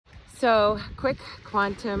So, quick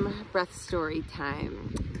quantum breath story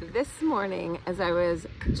time. This morning, as I was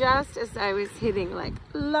hitting like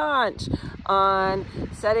launch on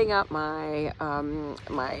setting up my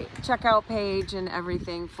my checkout page and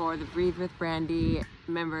everything for the Breathe with Brandy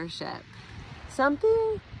membership,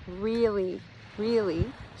 something really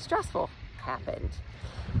stressful happened.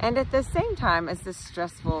 And at the same time as this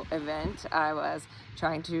stressful event, I was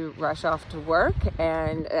trying to rush off to work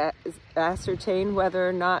and ascertain whether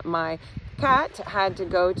or not my cat had to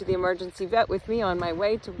go to the emergency vet with me on my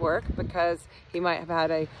way to work because he might have had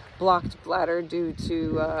a blocked bladder due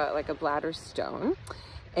to like a bladder stone.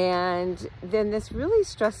 And then this really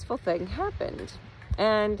stressful thing happened.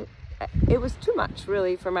 And it was too much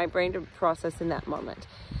really for my brain to process in that moment.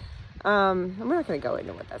 I'm not going to go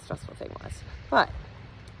into what that stressful thing was, but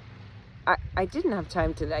I didn't have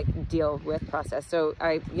time to like deal with process. So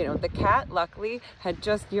the cat luckily had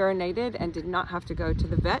just urinated and did not have to go to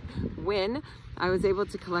the vet when I was able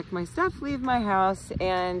to collect my stuff, leave my house,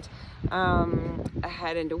 and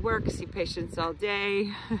head into work, see patients all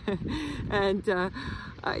day, and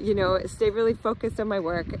stay really focused on my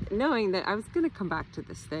work, knowing that I was going to come back to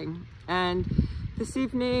this thing. And this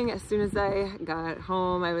evening, as soon as I got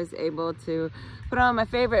home, I was able to put on my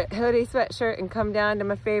favorite hoodie sweatshirt and come down to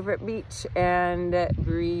my favorite beach and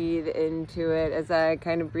breathe into it as I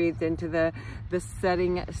kind of breathed into the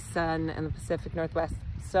setting sun in the Pacific Northwest.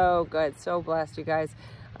 So good, so blessed, you guys.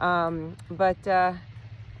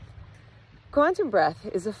 Quantum breath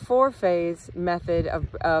is a 4-phase method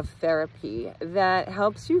of therapy that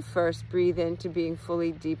helps you first breathe into being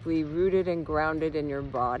fully, deeply rooted and grounded in your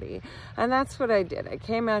body. And that's what I did. I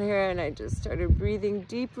came out here and I just started breathing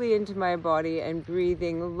deeply into my body and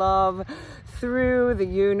breathing love through the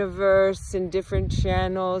universe in different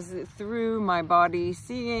channels through my body,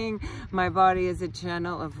 seeing my body as a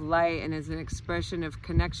channel of light and as an expression of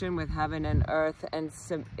connection with heaven and earth, and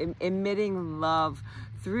emitting love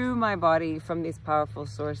through my body from these powerful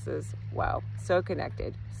sources. Wow, so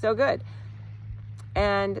connected, so good.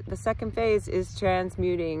 And the second phase is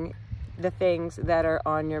transmuting the things that are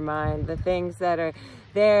on your mind, the things that are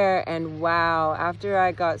there. And wow, after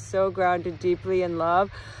I got so grounded deeply in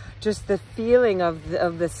love, just the feeling of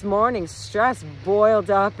this morning's stress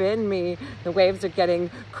boiled up in me. The waves are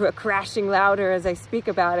getting crashing louder as I speak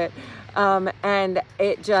about it. And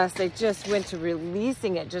I just went to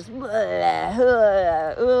releasing it, just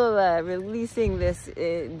releasing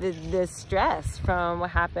this stress from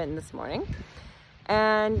what happened this morning.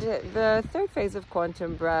 And the third phase of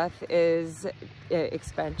quantum breath is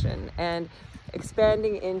expansion and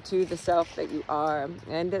expanding into the self that you are.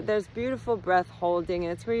 And there's beautiful breath holding,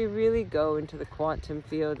 and it's where you really go into the quantum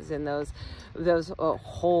fields in those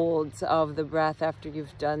holds of the breath. After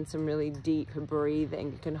you've done some really deep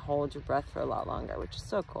breathing, you can hold your breath for a lot longer, which is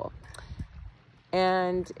so cool.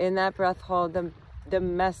 And in that breath hold, the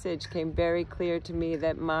message came very clear to me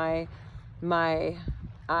that my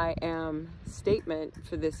I am statement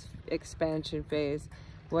for this expansion phase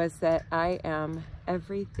was that I am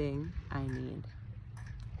everything I need.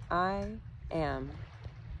 I am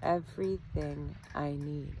everything I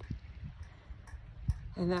need.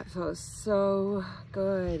 And that felt so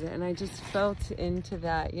good. And I just felt into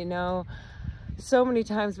that, so many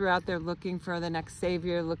times we're out there looking for the next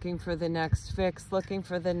savior, looking for the next fix, looking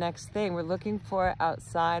for the next thing. We're looking for it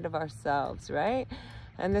outside of ourselves, right?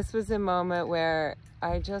 And this was a moment where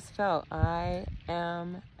I just felt I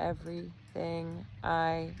am everything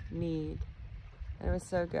I need. And it was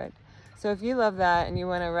so good. So if you love that and you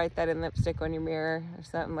want to write that in lipstick on your mirror or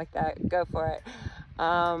something like that, go for it.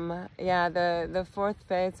 Yeah, the fourth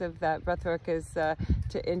phase of that breathwork is to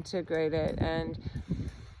integrate it. And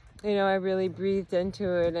I really breathed into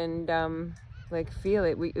it and feel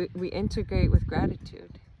it. We integrate with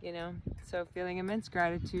gratitude. So feeling immense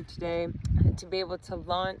gratitude today to be able to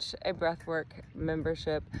launch a breathwork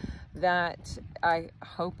membership that I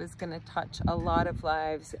hope is going to touch a lot of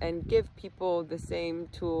lives and give people the same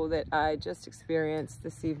tool that I just experienced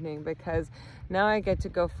this evening, because now I get to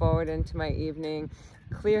go forward into my evening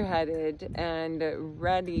clear-headed and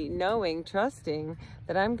ready, knowing, trusting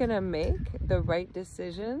that I'm going to make the right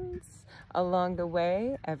decisions along the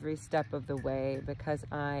way, every step of the way, because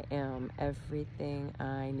I am everything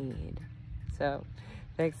I need. So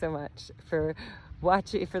thanks so much for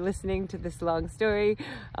listening to this long story.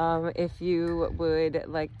 If you would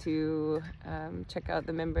like to check out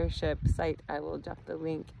the membership site, I will drop the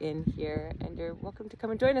link in here, and you're welcome to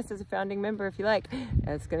come and join us as a founding member if you like.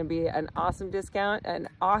 It's going to be an awesome discount, an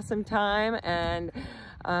awesome time, and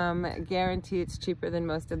guarantee it's cheaper than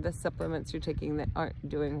most of the supplements you're taking that aren't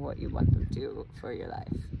doing what you want them to for your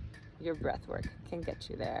life. Your breath work can get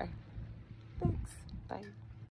you there. Thanks. Bye.